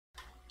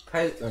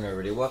How's it going,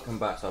 everybody? Welcome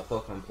back to our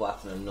Pokemon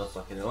Platinum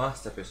Nuzlocke. In the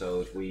last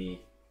episode, we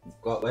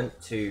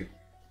went to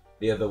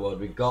the other world.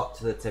 We got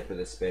to the tip of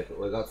the spear, but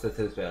we got to the tip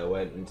of the spear. I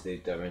went into the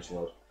dimension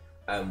world,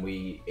 and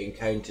we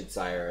encountered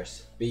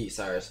Cyrus, beat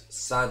Cyrus.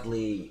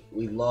 Sadly,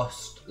 we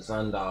lost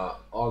Xandar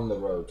on the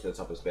road to the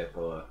top of Spear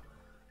Pillar,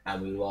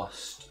 and we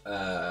lost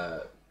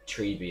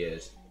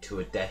Treebeard to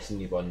a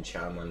Destiny Bond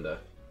Charmander.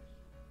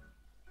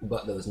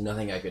 But there was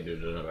nothing I could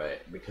do about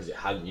it because it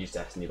hadn't used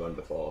Destiny Bond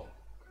before.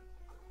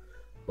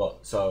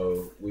 But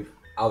so we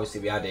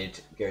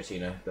added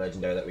Giratina, the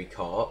legendary that we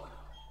caught.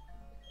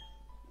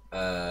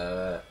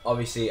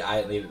 Obviously I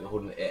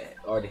it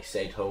already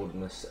stayed holding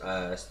this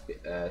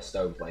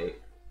stone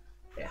plate.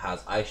 It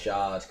has Ice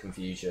Shard,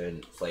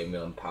 Confusion, Flame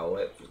Wheel, and Power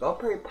Whip. It's got a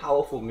pretty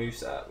powerful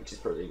moveset, which is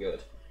pretty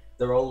good.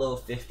 They're all level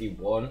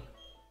 51,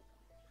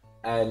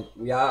 and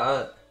we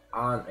aren't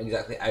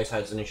exactly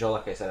outside Sunshine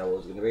like I said I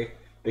was going to be,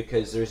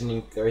 because there is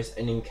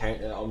an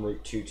encounter on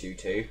Route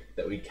 222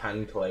 that we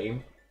can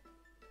claim.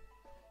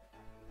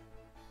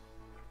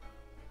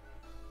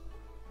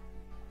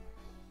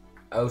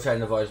 I will try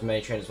and avoid as many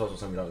trains as possible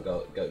so we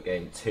don't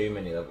gain too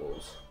many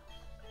levels.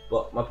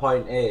 But my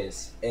point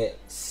is, I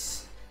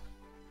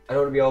don't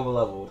want to be over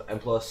leveled,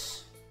 and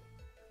plus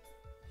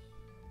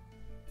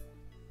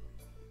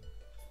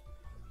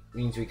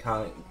means we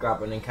can't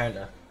grab an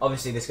encounter.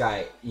 Obviously this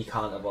guy you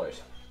can't avoid.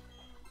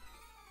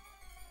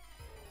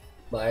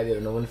 But I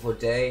have a wonderful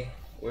day.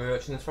 Where are you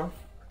watching this from?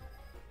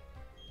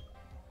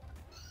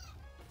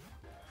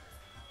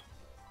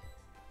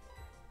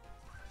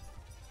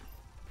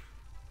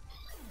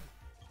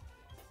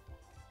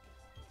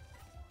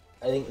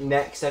 I think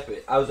next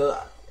episode,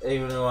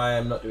 even though I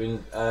am not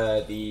doing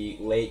the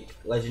late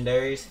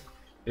legendaries,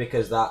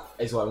 because that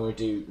is what I'm going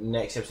to do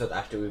next episode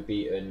after we've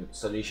beaten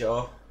Sunny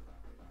Shore.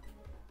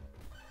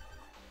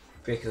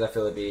 Because I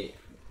feel it'd be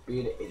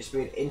an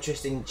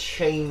interesting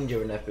change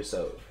of an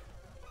episode.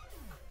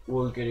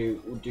 We'll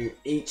do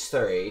each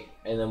three,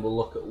 and then we'll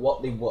look at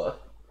what they were,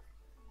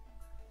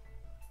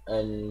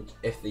 and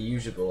if they're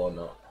usable or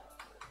not.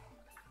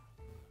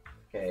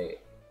 Okay,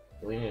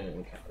 we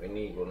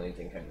need one of these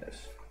encounters.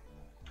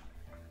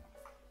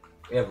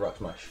 We have Rock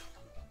Smash.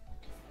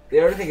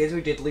 The only thing is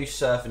we did lose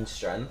Surf and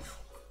Strength.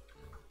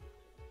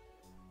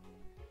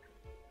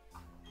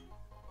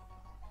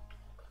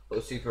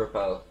 But Super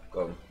Repel,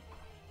 gone.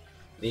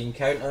 The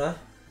encounter.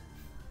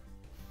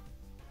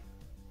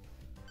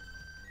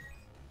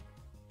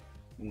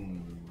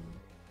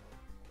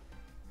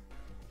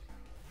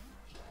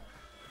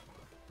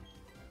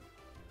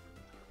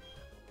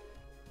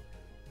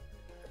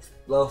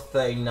 Level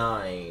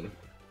 39.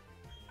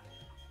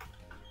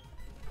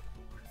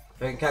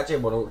 If I can catch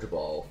him one Ultra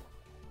Ball.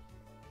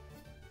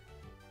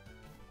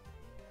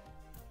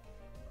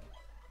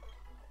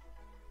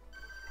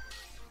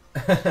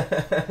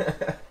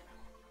 The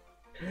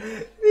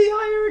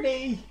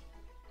irony!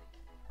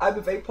 I'm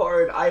a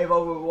Vaporeon, I am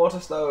over Water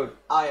Stone,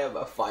 I am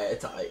a Fire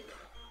type.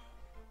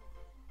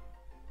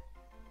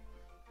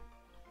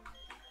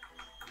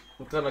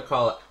 I'm gonna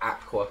call it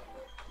Aqua.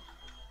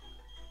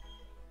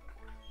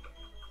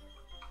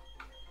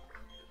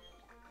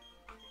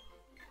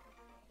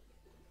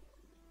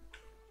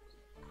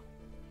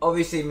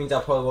 Obviously it means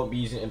I probably won't be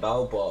using it in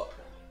battle, but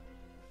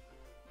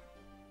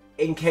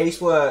in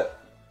case we're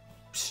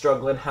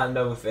struggling hand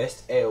over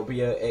fist,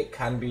 it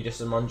can be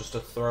just a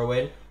throw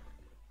in.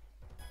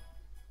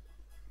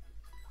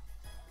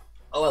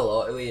 Oh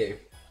hello, who are you?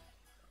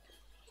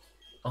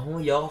 Oh,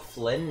 you're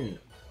Flynn.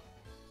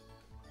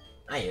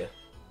 Are you?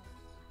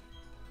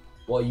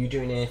 What are you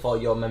doing here for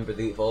your member of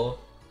the Elite Four?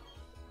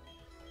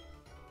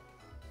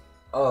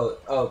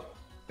 Oh,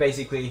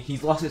 basically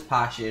he's lost his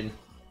passion.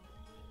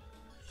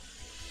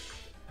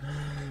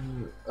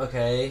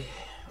 Okay,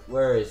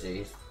 where is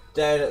he?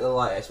 Down at the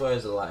lighthouse. Where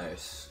is the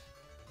lighthouse?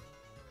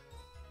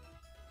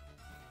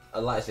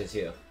 A lighthouse is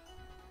here.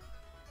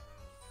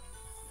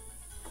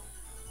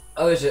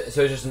 Oh, so it's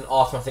just an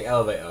automatic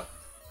elevator.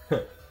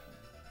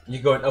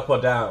 You're going up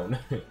or down.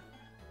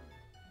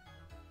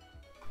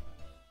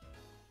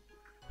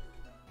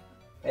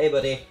 Hey,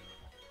 buddy.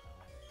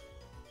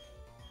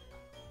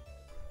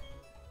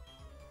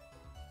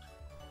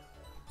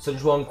 So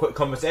just one quick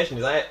conversation,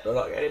 is that it? Do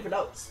not get anything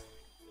else.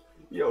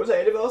 You don't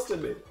say anything else to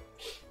me.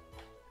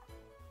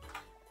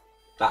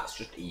 That's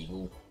just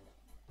evil.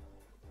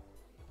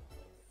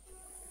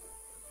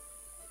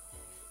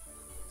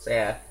 So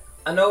yeah,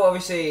 I know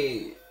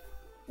obviously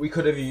we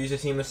could have used a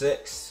team of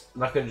 6.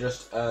 And I could have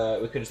just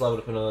we could just leveled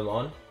up another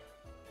Mon.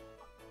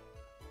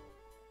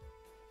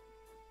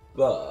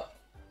 But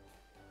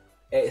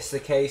it's the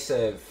case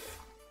of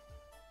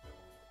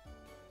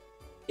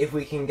if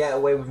we can get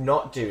away with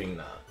not doing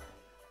that.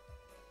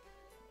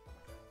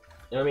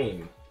 You know what I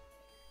mean?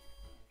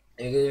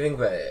 If you think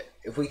about it,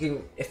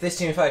 if this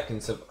team of 5 can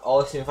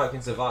all this team of 5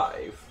 can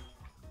survive,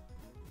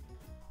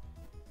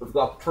 we've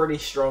got a pretty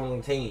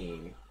strong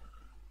team.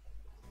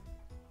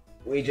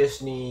 We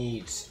just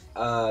need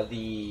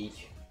the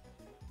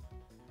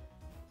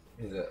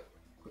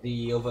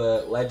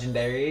other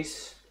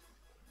legendaries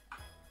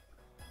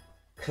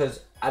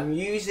because I'm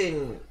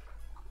using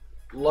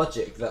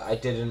logic that I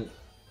didn't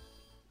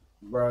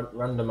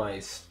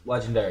randomize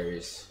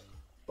legendaries.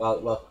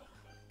 Well,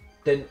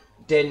 didn't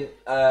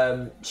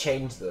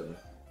change them.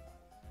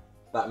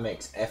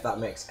 If that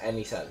makes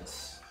any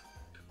sense.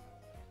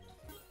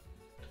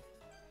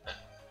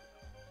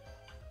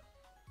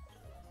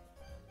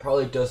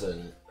 Probably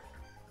doesn't.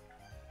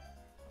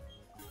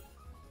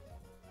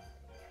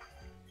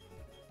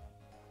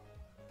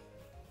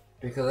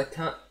 Because I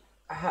can't.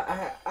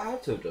 I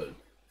had to have done.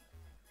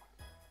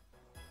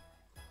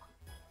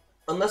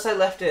 Unless I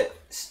left it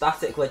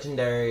static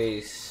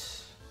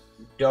legendaries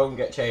don't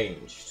get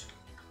changed.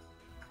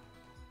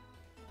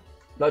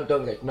 Don't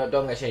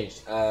get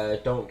changed.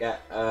 Don't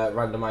get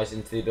randomized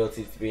into the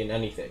ability to be in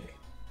anything.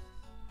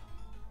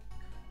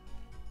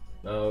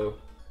 No.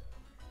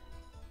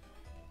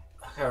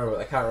 I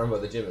can't remember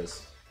what the gym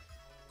is.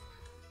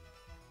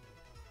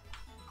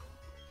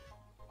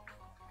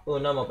 Oh,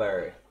 normal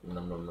berry.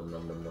 Nom nom nom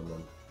nom nom nom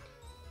nom.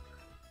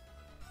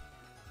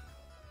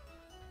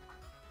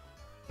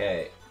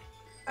 Okay.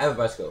 I have a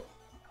bicycle.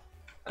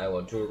 I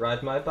want to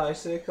ride my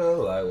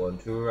bicycle. I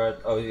want to ride.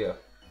 Oh yeah.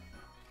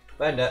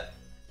 Find it.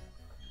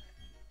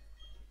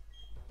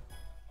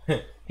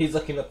 He's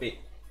looking up me.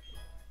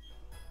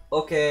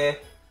 Okay.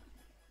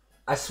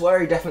 I swear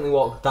he definitely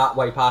walked that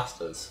way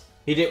past us.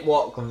 He didn't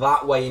walk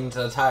that way into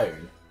the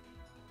town.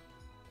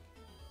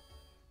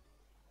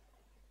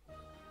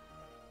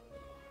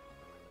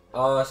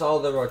 Oh, it's all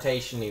the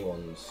rotation-y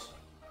ones.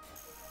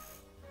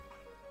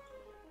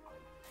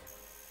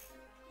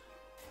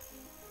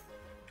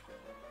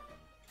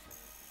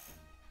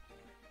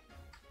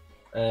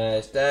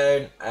 It's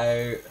down,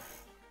 out,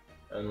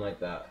 and like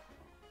that.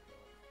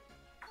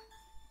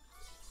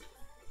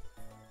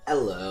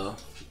 Hello,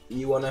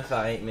 you wanna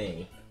fight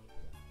me?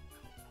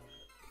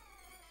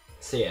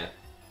 So yeah,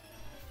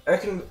 I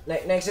reckon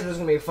next episode's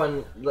gonna be a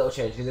fun little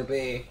change. It'll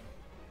be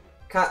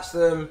catch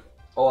them,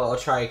 or I'll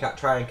try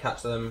and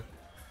catch them.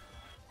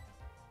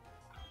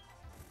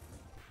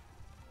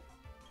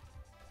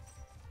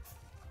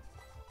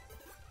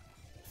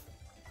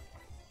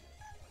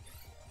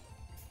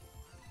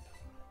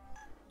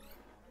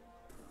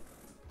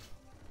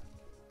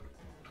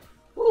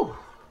 Whew,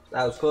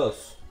 that was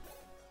close.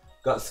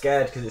 Got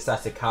scared because it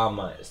started to calm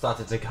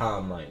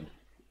mind.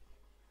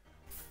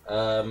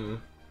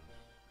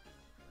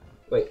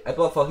 Wait, I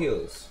bought 4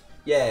 heals.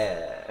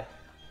 Yeah.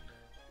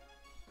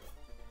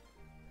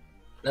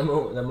 The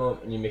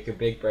moment you make a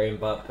big brain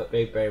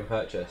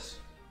purchase.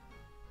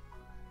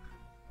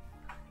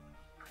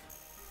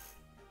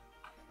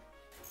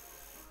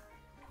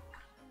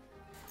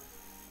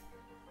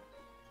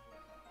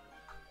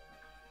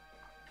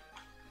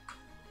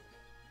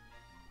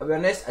 I'll be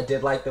honest, I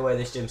did like the way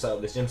this gym set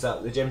up. The gym set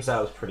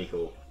up was pretty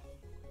cool.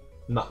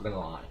 Not gonna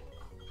lie.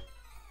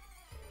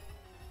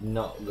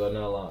 Not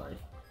gonna lie.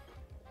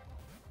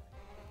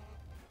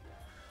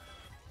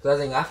 So I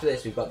think after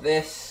this we've got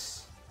this.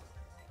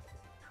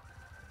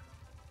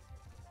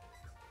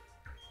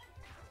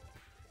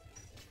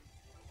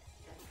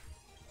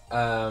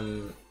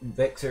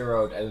 Victory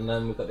Road, and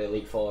then we've got the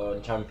Elite Four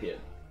on Champion.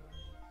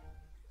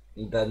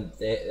 And then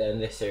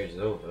this series is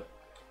over.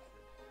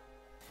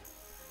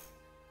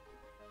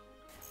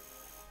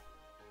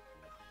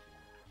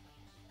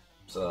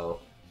 So,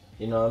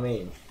 you know what I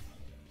mean?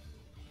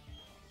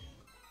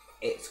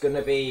 It's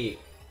gonna be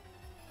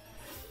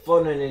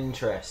fun and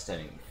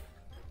interesting,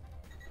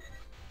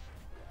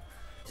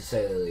 to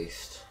say the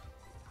least.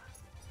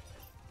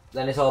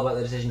 Then it's all about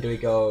the decision: do we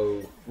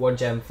go 1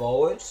 gem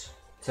forward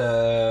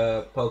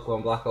to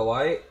Pokemon Black or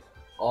White,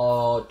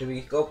 or do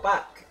we go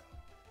back?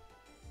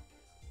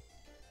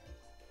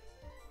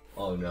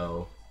 Oh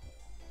no.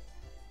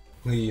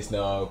 Please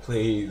no,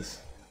 please.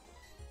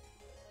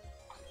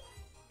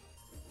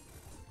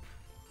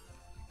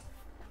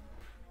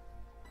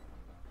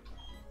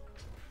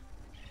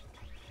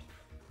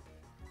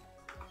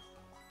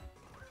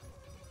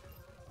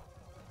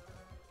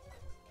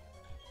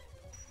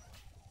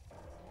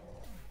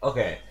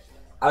 Okay,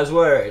 I was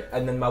worried,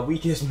 and then my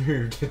weakest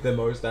move did the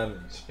most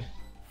damage.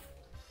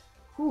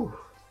 Whew.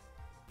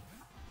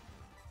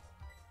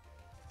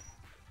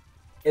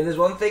 If there's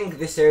one thing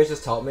this series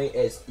has taught me,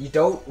 it's you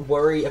don't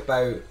worry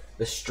about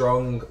the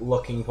strong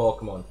looking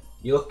Pokemon.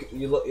 You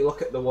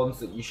look at the ones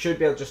that you should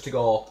be able just to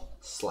go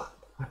slap.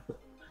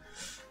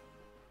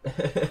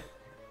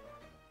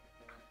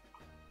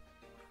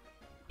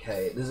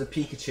 Okay, there's a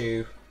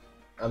Pikachu.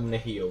 I'm gonna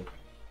heal.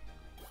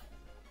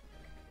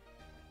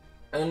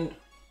 And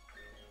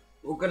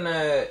we're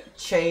gonna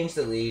change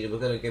the lead and we're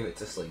gonna give it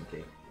to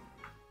Slinky.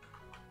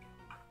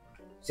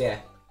 So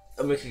yeah,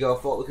 and we could go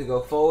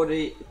forward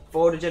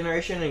a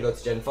generation and go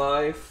to Gen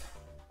 5.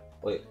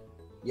 Wait,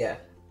 yeah.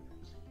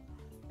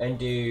 And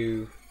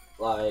do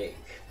like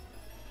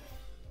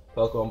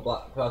Pokemon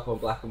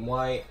Black and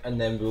White,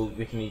 and then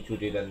we can each do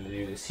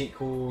the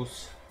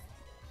sequels.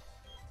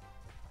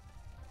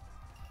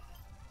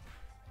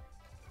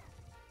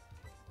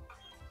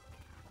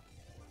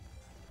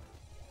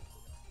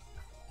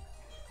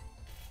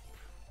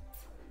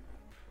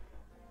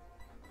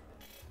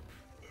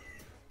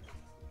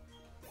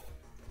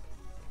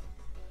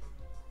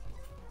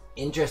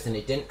 Interesting,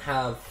 it didn't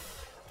have...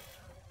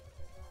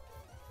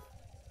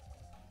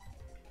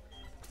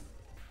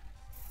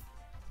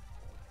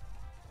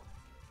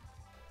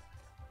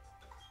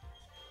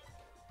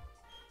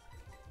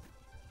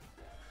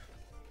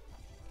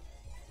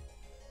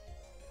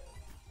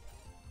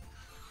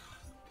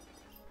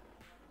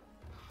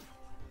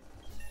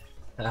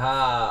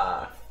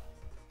 Haha!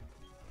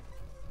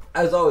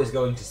 I was always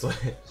going to switch.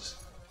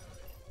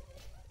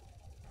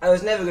 I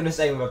was never going to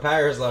stay with my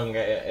powers long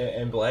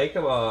in play,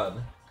 come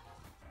on.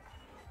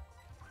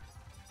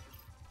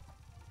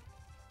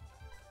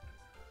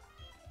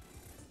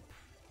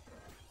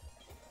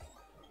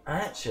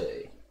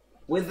 Actually,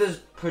 with us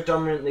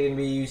predominantly going to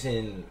be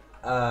using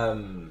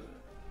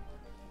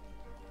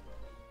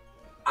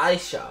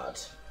Ice Shard,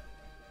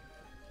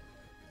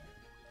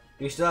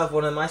 do we still have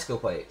one of my skill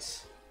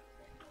plates?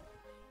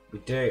 We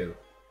do.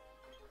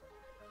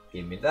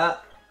 Give me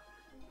that.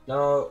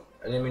 No,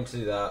 I didn't mean to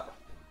do that.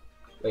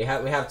 We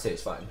have to,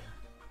 it's fine.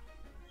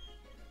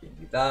 Give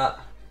me that.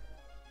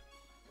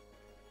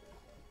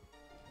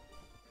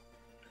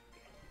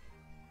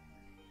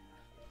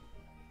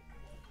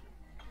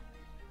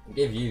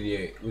 We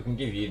can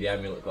give you the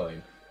amulet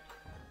coin.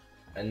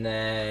 And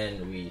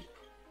then we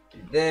do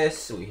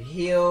this, we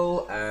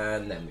heal,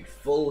 and then we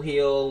full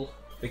heal.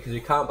 Because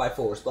we can't buy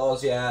full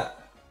restores yet.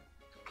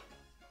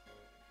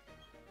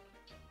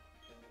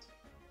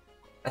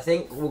 I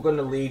think we're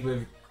gonna lead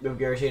with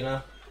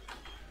Giratina.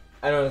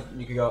 I know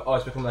you could go, oh,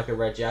 it's become like a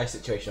Red GI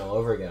situation all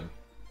over again.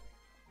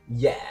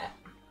 Yeah.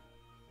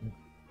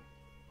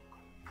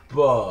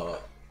 But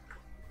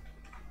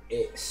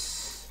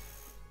it's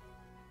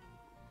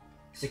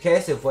a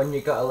case of when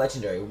you got a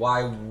legendary,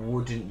 why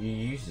wouldn't you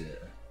use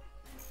it?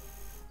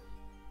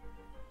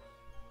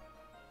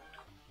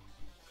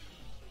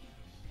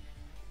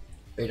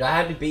 Wait, do I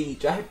have to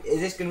beat? Is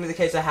this gonna be the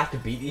case? I have to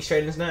beat these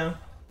trainers now?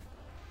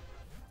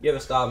 You ever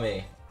star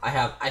me? I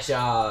have Ice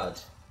Shard.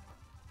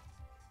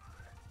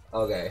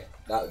 Okay,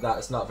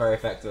 that's not very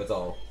effective at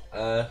all.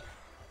 That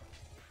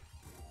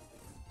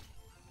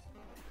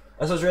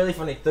was really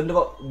funny.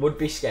 Thunderbolt would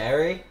be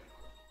scary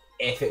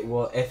if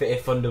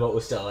Thunderbolt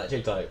was still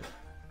electric type.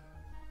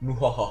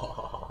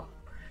 I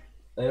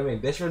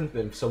mean, this run's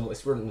been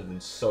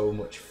so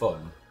much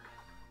fun.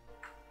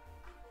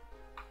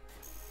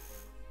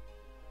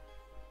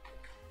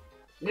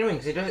 You know what I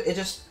mean? Because it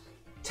just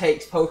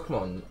takes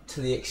Pokemon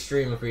to the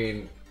extreme of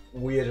being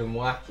weird and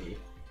wacky,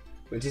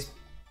 which is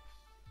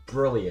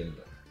brilliant.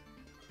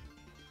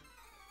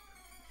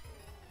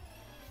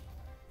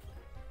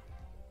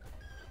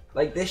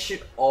 Like, this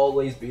should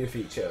always be a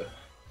feature.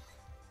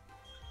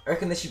 I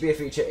reckon this should be a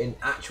feature in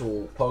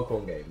actual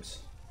Pokemon games.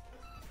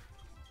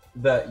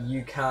 That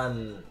you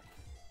can...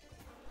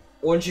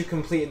 Once you've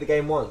completed the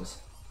game once,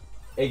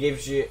 it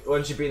gives you...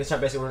 Once you've been in the champ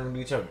basically running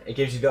the turn, it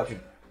gives you the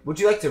option. Would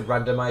you like to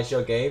randomize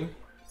your game?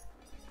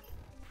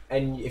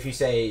 And if you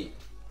say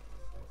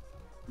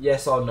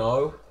yes or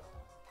no,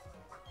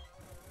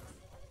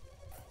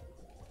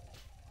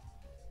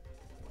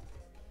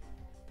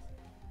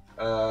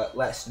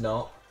 let's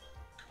not.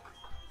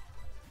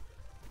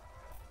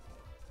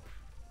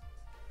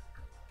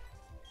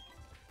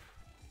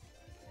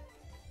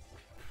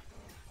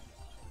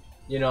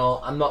 You know,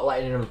 I'm not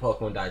letting another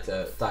Pokemon die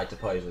to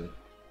poison.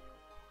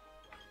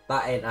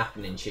 That ain't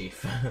happening,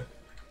 Chief.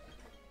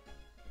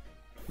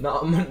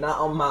 not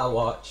on my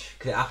watch,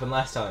 because it happened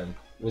last time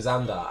with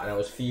Xandar, and I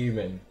was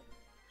fuming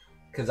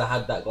because I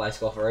had that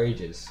Gliscor for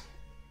ages.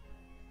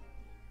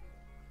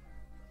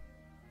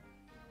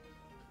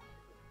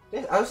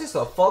 Yeah, I was just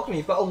sort of fogging.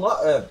 You've got a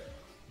lot of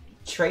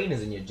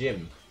trainers in your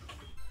gym.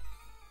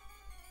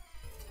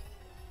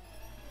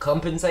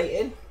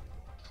 Compensating?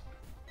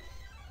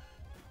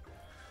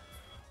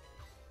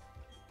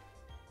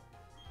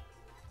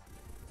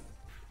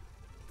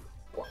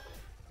 What?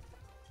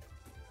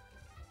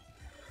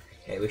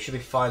 Okay, we should be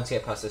fine to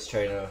get past this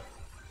trainer.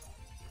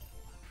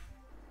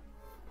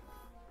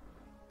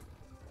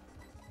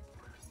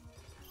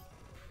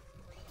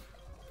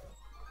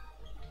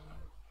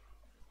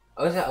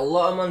 I was like, a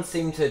lot of them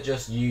seem to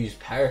just use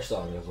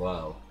Parasong as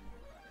well.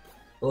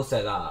 We'll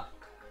say that.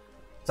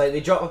 It's like they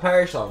drop a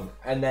Parasong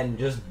and then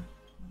just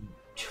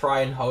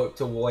try and hope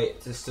to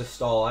wait just to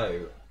stall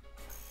out.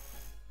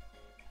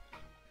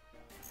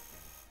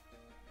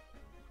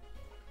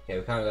 Okay,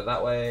 we can't go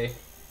that way.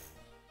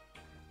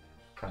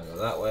 Can't go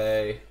that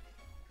way.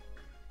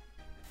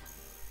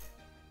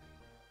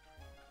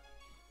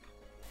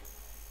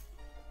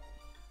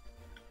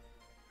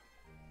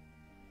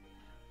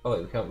 Oh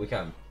wait, we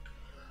can.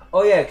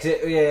 Oh yeah, cause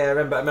I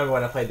remember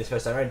when I played this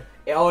first time around,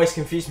 it always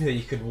confused me that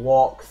you could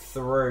walk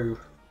through.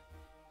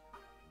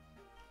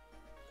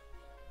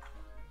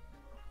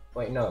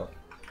 Wait, no.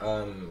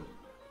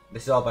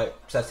 This is all about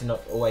setting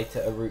up a way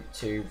to a route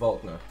to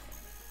Volkner.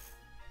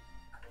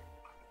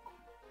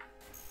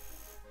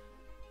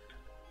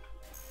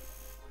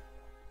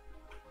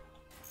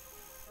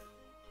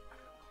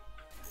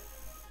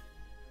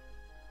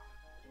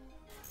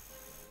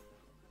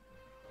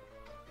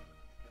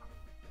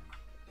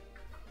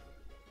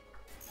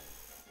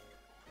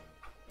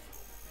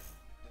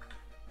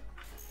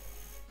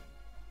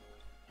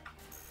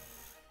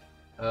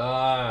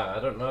 I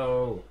don't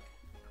know.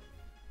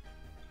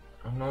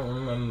 I don't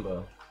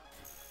remember.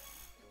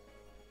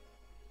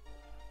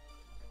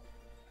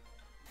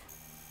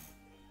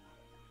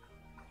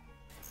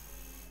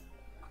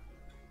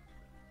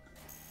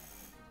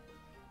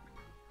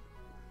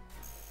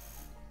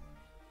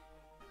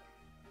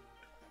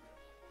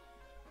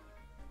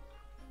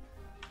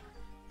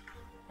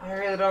 I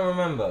really don't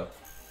remember.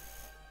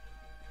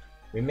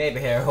 We may be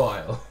here a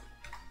while.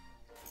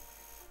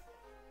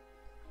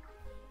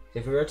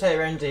 If we rotate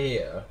around to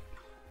here,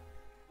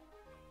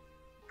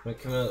 we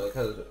can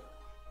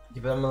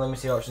give them a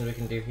limited options we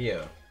can do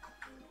here.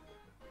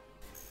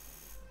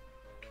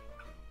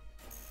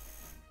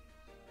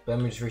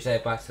 Then we just reset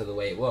it back to the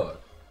way it was.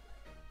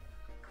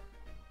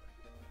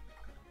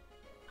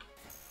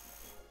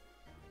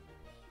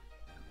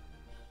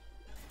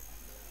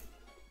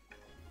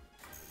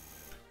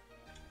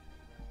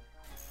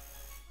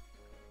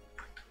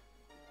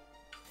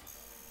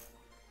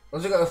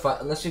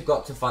 Unless we've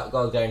got to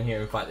go down here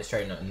and fight this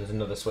trainer, and there's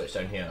another switch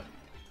down here.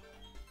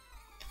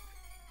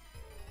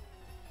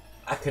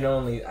 I can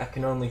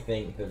only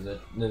think there's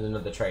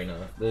another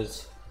trainer.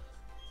 There's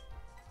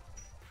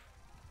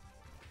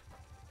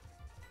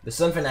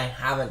something I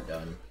haven't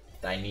done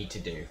that I need to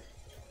do.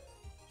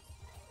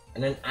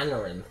 And then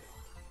Anarin.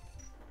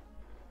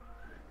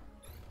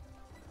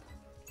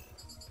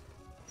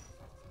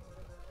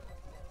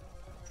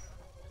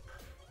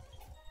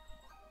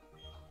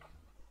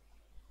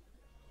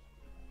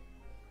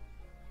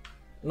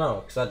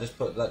 No, because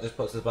that just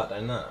puts us back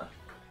down there.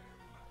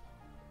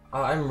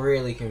 Oh, I'm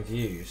really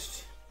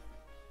confused.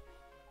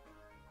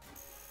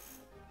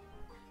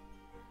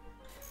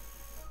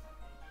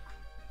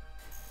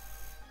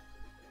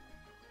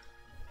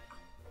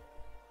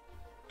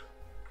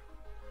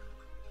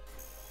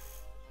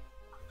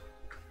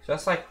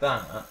 Just like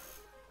that.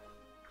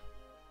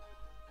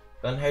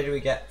 Then how do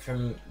we get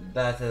from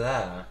there to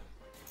there?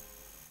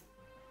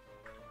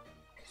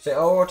 So it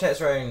all rotates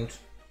around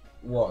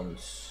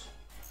once.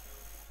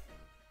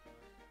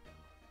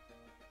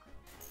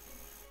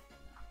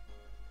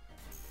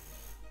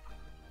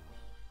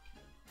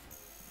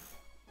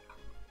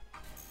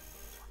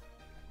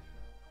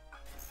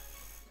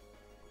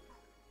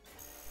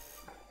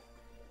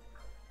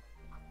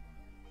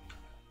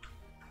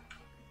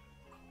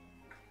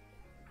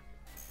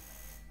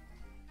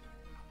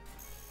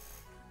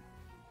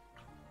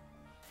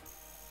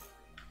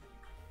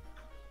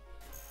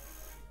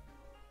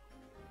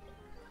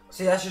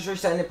 See, that's just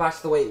resetting it back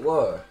to the way it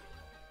were.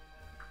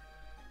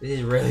 This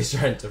is really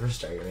starting to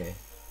frustrate me.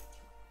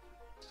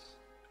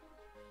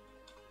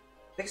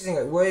 Next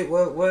thing,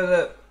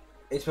 where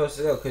it's supposed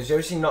to go? Because you're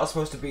obviously not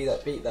supposed to beat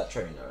that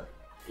trainer.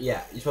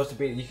 Yeah, you're supposed to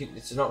beat.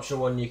 It's an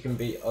optional one you can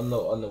beat on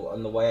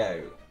the way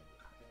out.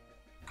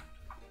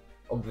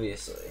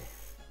 Obviously,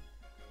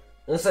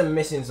 unless I'm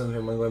missing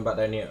something when going back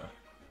down here.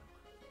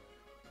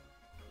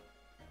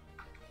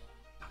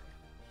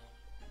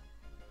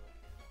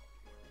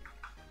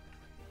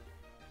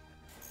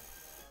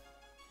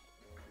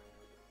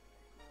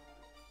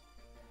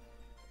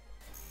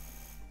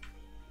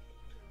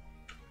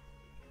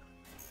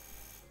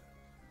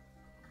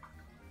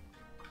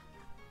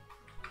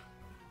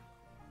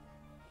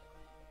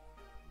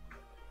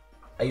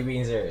 Are you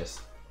being serious?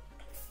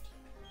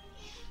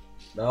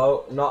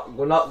 No,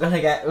 we're not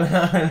gonna get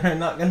annoyed. We're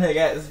not gonna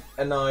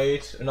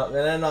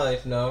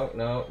annoyed.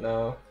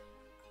 No.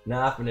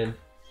 Not happening.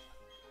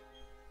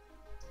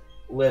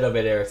 Little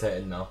bit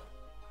irritating though.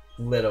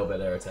 Little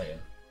bit irritating.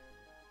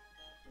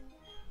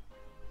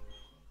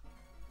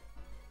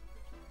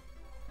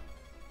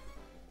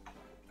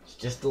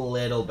 Just a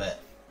little bit.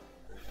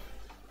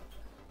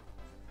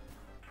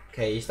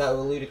 Okay, you start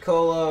with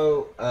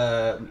Ludicolo,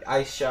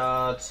 Ice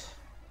Shard.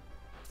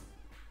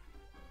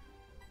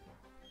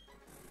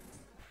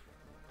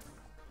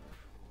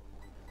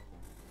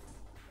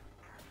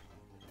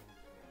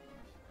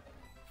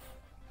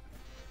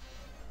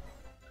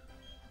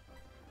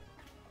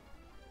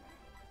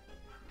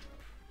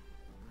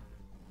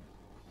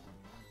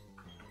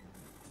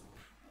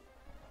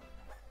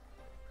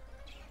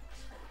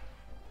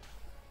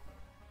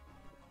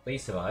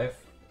 Please survive.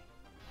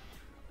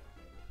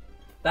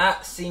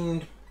 That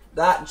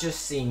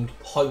just seemed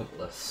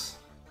pointless.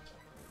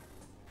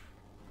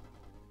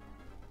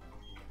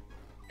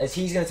 As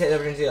he's gonna take the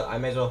opportunity, I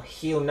may as well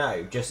heal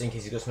now, just in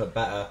case he's got something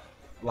better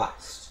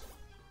last.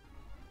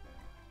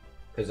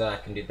 Because I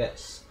can do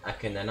this. I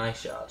can then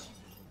Ice Shard.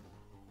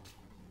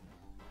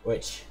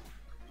 Which,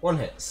 one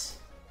hits.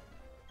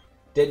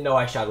 Didn't know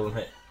Ice Shard one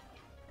hit.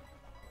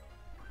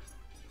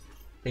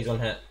 Please one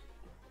hit.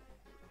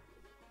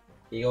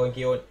 Keep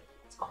going.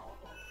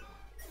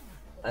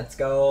 Let's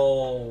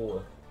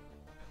go.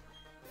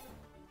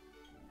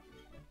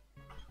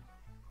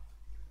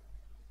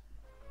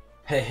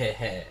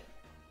 Hehehe.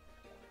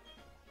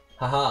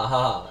 Haha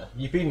ha.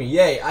 You beat me.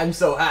 Yay, I'm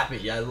so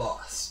happy I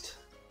lost.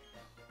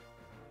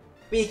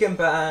 Beacon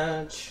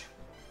badge.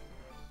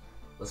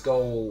 Let's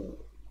go.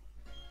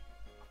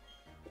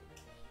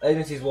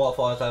 Agency's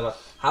waterfall.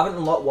 Haven't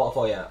unlocked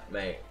waterfall yet,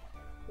 mate.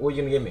 What are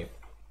you gonna give me?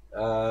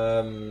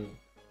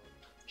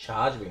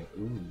 Charge beam.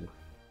 Ooh.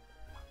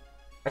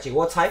 Actually,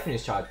 what typing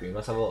is charge beam?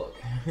 Let's have a look.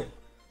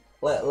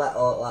 let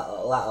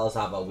us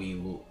have a wee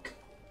look.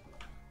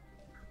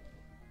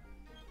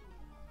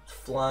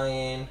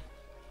 Flying.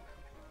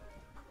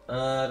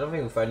 I don't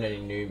think we found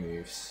any new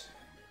moves.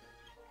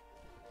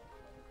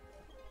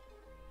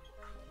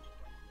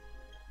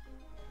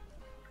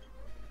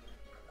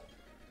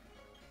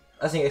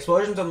 I think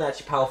explosion's only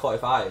actually power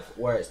 45,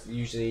 where it's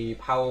usually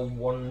power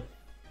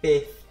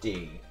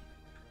 150.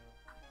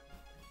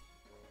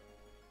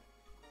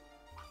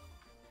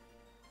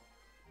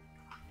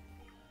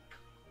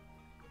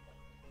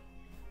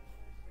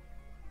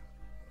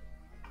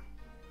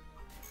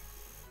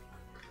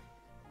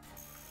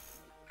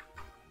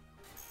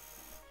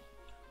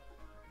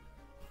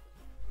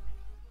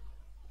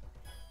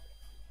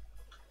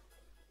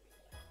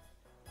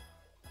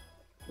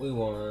 We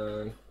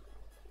won.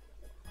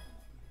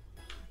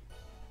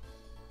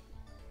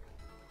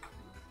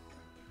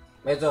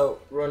 Mezzo,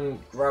 run,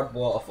 grab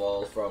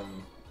waterfall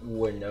from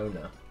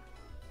Winona.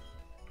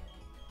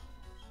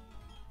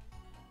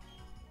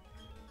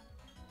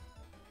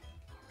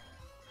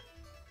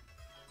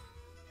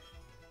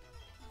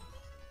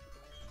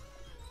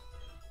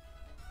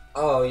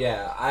 Oh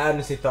yeah, I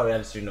honestly thought we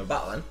had to do no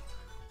battle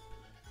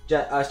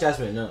then.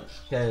 Jasmine, no.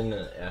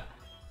 Yeah.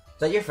 Is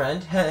that your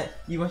friend?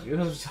 You must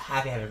be so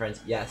happy having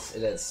friends. Yes,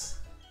 it is.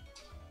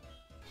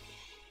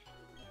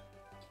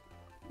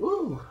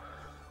 Woo!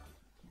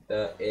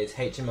 That is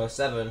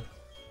HMO7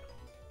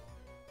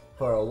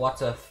 for a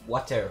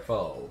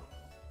waterfall.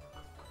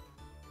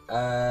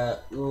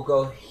 We'll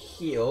go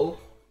heal.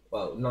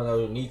 Well, no,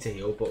 we don't need to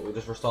heal, but we'll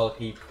just restore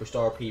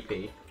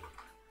PP.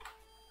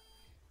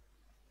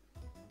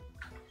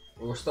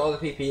 We'll restore the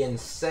PP and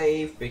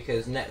save,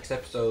 because next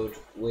episode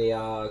we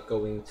are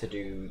going to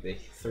do the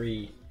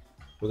 3.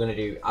 We're going to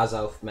do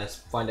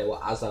find out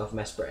what Azalf,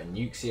 Mesprit and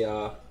Euxia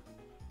are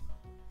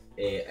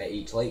at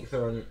each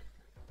lakefront,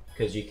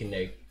 because you can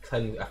now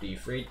cleanse after you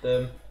freed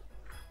them.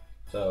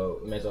 So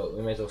we may as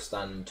well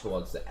stand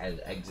towards the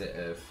exit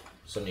of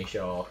Sunny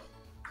Shore.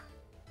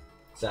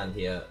 Stand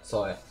here.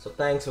 So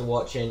thanks for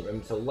watching.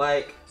 Remember to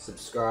like,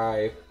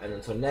 subscribe, and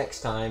until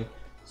next time,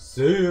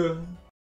 see ya.